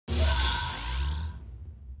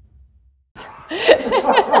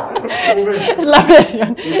Es la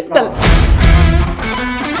presión.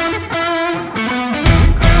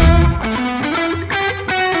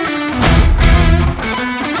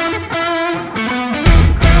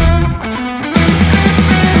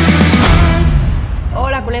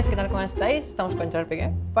 Hola culés, ¿qué tal? ¿Cómo estáis? Estamos con Gerard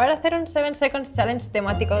Piqué para hacer un 7 Seconds Challenge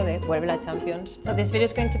temático de Vuelve la Champions. So this video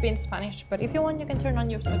is going to be in Spanish, but if you want you can turn on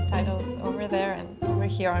your subtitles over there and over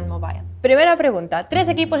here on mobile. Primera pregunta, 3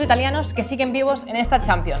 equipos italianos que siguen vivos en esta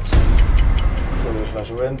Champions. Pues la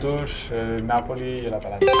Juventus, el Napoli y el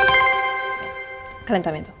Atalanta.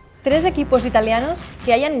 Calentamiento. 3 equipos italianos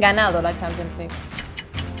que hayan ganado la Champions League.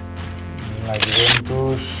 La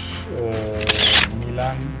Juventus,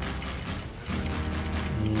 Milan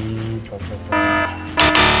y...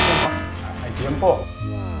 ¿Hay tiempo?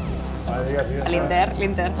 El Inter.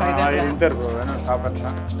 No, el Inter, pero bueno, estaba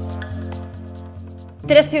pensando.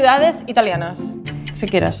 3 ciudades italianas, si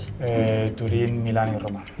quieres. Turín, Milán y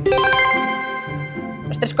Roma.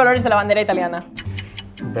 Los 3 colores de la bandera italiana.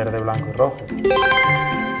 Verde, blanco y rojo.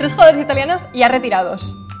 3 jugadores italianos ya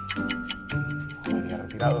retirados. Ya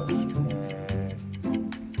retirados.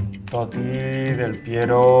 Totti, Del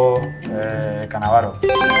Piero, Cannavaro.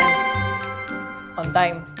 On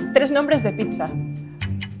time. 3 nombres de pizza.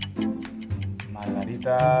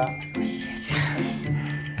 Margarita.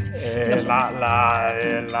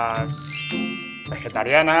 La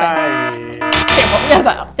vegetariana y... Tiempo, ya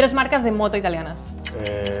está. 3 marcas de moto italianas.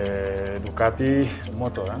 Ducati,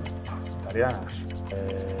 moto, italianas.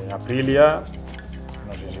 Aprilia,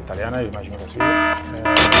 no sé si es italiana, imagino que sí.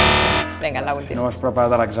 Venga, la Si última. no vas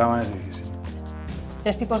preparat a l'examen és difícil.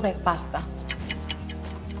 3 tipos de pasta.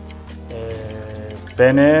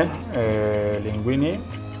 Pene, linguini,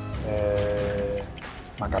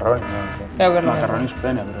 macarroni. Creo que es lo macarroni es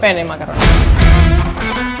pene. Pero... Pene y macarrón.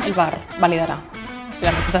 El bar validará si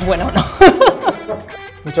la respuesta es buena o no.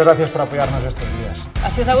 Muchas gracias por apoyarnos estos días.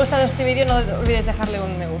 Si os ha gustado este vídeo, no olvidéis dejarle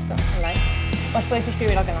un me gusta, un like. Os podéis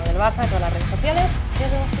suscribir al canal del Barça, a todas las redes sociales y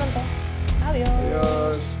nos vemos pronto. Adiós.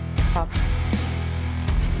 Adiós. Chao.